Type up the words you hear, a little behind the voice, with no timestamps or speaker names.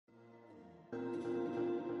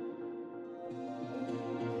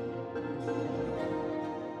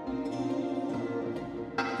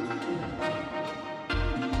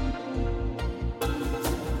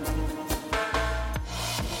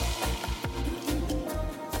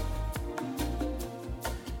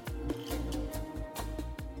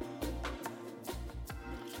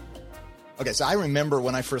Okay, so I remember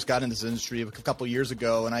when I first got into this industry a couple of years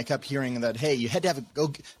ago, and I kept hearing that, hey, you had to have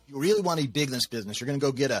you really want to be big in this business, you're going to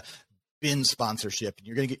go get a bin sponsorship, and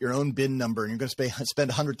you're going to get your own bin number, and you're going to spend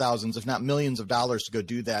 $100,000s, if not millions of dollars to go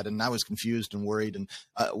do that. And I was confused and worried. And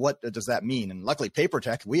what does that mean? And luckily,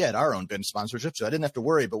 PaperTech, we had our own bin sponsorship, so I didn't have to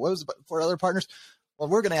worry. But what was it for other partners? Well,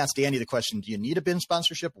 we're going to ask Danny the question, do you need a bin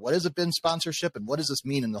sponsorship? What is a bin sponsorship? And what does this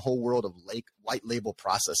mean in the whole world of white label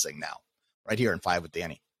processing now? Right here in 5 with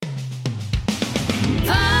Danny. 5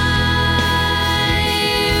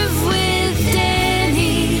 with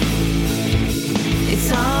Danny.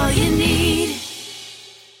 It's all you need.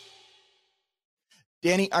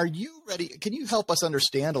 Danny, are you ready? Can you help us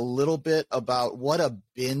understand a little bit about what a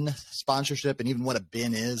bin sponsorship and even what a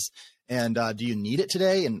bin is? And do you need it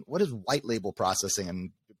today? And what does white label processing and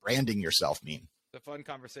branding yourself mean? It's a fun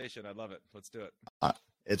conversation. I love it. Let's do it.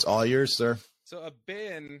 It's all yours, sir. So a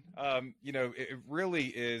bin, it really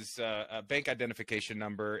is a bank identification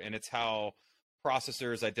number, and it's how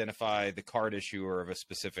processors identify the card issuer of a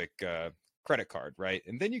specific credit card, right?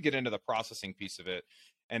 And then you get into the processing piece of it.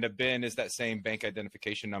 And a bin is that same bank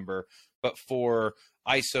identification number, but for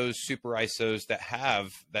ISOs, super ISOs that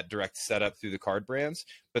have that direct setup through the card brands,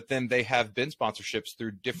 but then they have bin sponsorships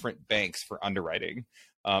through different banks for underwriting.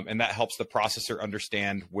 And that helps the processor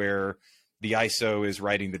understand where the ISO is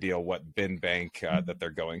writing the deal, what bin bank that they're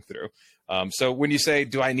going through. So when you say,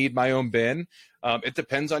 do I need my own bin? It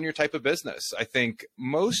depends on your type of business. I think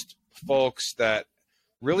most folks that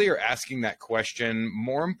really are asking that question,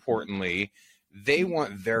 more importantly, they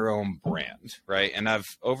want their own brand, right? And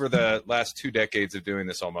I've, over the last 2 decades of doing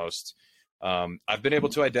this almost, I've been able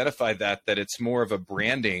to identify that it's more of a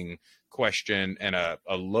branding question and a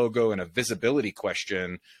logo and a visibility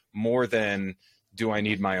question more than do I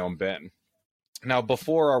need my own bin? Now,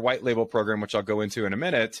 before our white label program, which I'll go into in a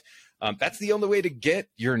minute, that's the only way to get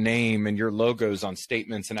your name and your logos on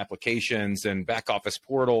statements and applications and back office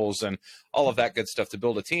portals and all of that good stuff to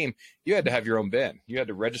build a team. You had to have your own bin. You had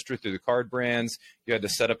to register through the card brands. You had to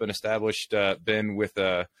set up an established bin with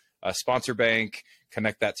a sponsor bank,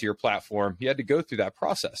 connect that to your platform. You had to go through that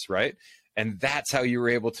process, right? And that's how you were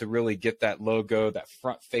able to really get that logo, that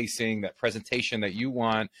front facing, that presentation that you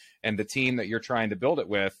want, and the team that you're trying to build it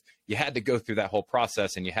with. You had to go through that whole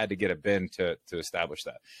process, and you had to get a bin to establish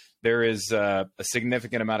that. There is a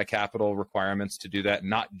significant amount of capital requirements to do that,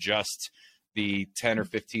 not just the 10 or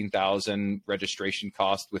 15,000 registration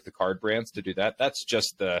cost with the card brands to do that. That's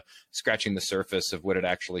just the scratching the surface of what it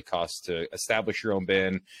actually costs to establish your own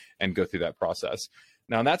bin and go through that process.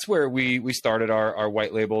 Now, that's where we started our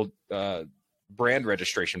white label brand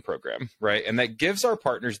registration program, right? And that gives our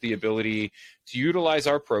partners the ability to utilize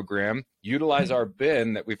our program, utilize our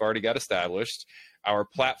bin that we've already got established, our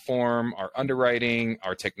platform, our underwriting,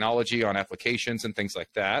 our technology on applications and things like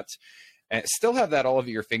that, and still have that all of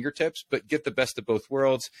at your fingertips, but get the best of both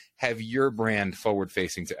worlds, have your brand forward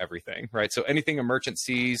facing to everything, right? So anything a merchant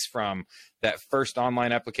sees from that first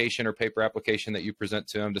online application or paper application that you present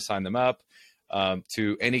to them to sign them up,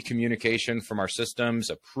 to any communication from our systems,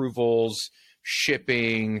 approvals,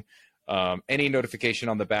 shipping, any notification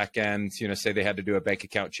on the back end, say they had to do a bank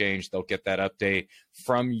account change, they'll get that update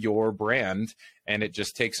from your brand, and it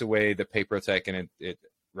just takes away the PaperTech and it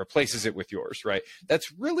replaces it with yours, right?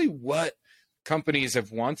 That's really what companies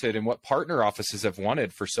have wanted and what partner offices have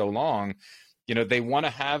wanted for so long. They want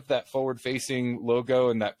to have that forward-facing logo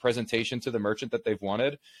and that presentation to the merchant that they've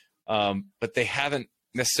wanted, but they haven't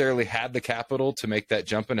necessarily had the capital to make that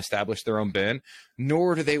jump and establish their own bin,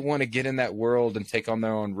 nor do they want to get in that world and take on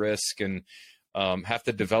their own risk and have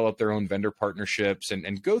to develop their own vendor partnerships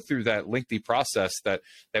and go through that lengthy process that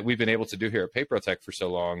we've been able to do here at PaperTech for so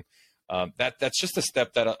long. That's just a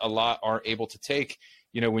step that a lot aren't able to take.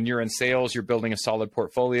 When you're in sales, you're building a solid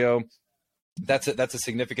portfolio. That's a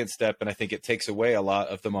significant step, and I think it takes away a lot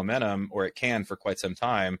of the momentum, or it can for quite some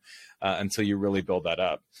time, until you really build that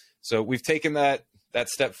up. So we've taken that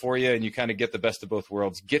step for you, and you kind of get the best of both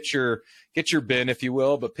worlds. Get your bin, if you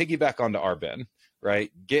will, but piggyback onto our bin,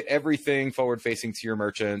 right? Get everything forward facing to your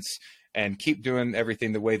merchants and keep doing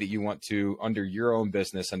everything the way that you want to under your own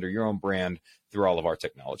business, under your own brand through all of our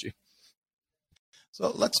technology.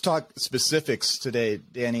 So let's talk specifics today,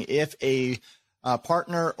 Danny. If a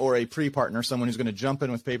partner or a pre-partner, someone who's going to jump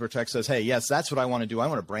in with PaperTech says, hey, yes, that's what I want to do. I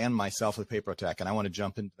want to brand myself with PaperTech and I want to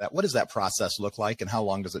jump into that. What does that process look like and how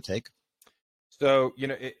long does it take? So,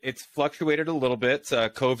 it's fluctuated a little bit.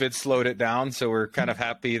 COVID slowed it down. So we're kind of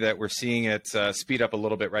happy that we're seeing it speed up a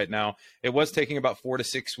little bit right now. It was taking about 4 to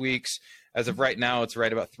 6 weeks. As of right now, it's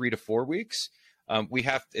right about 3 to 4 weeks.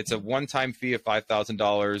 It's a one-time fee of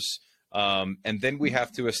 $5,000. And then we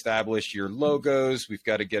have to establish your logos. We've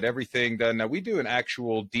got to get everything done. Now, we do an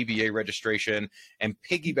actual DBA registration and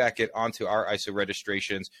piggyback it onto our ISO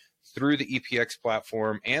registrations through the EPX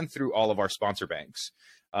platform and through all of our sponsor banks.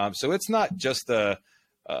 So it's not just a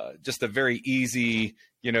very easy,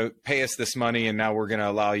 pay us this money and now we're going to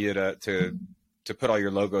allow you to put all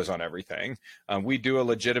your logos on everything. We do a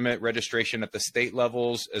legitimate registration at the state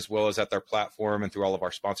levels as well as at their platform and through all of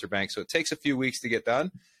our sponsor banks. So it takes a few weeks to get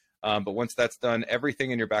done. But once that's done,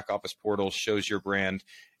 everything in your back office portal shows your brand.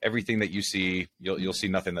 Everything that you see, you'll see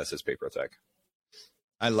nothing that says PayProtech.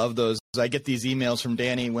 I love those. I get these emails from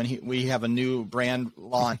Danny when we have a new brand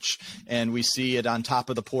launch and we see it on top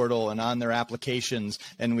of the portal and on their applications,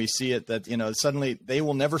 and we see it that, suddenly they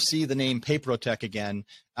will never see the name PayProtech again.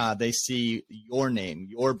 They see your name,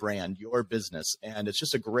 your brand, your business. And it's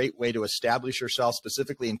just a great way to establish yourself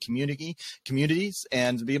specifically in communities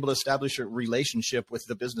and be able to establish a relationship with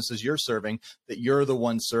the businesses you're serving, that you're the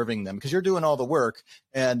one serving them because you're doing all the work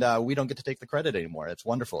and we don't get to take the credit anymore. It's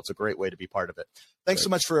wonderful. It's a great way to be part of it. Thanks so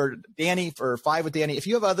much for Danny, for 5 with Danny. If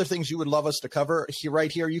you have other things you would love us to cover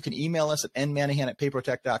right here, you can email us at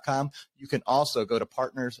nmanahan@payprotech.com. You can also go to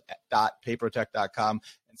partners.payprotech.com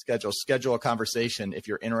and schedule a conversation if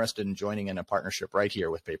you're interested in joining in a partnership right here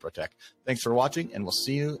with PayProtech. Thanks for watching, and we'll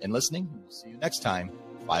see you and listening. We'll see you next time.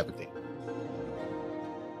 5 with Danny.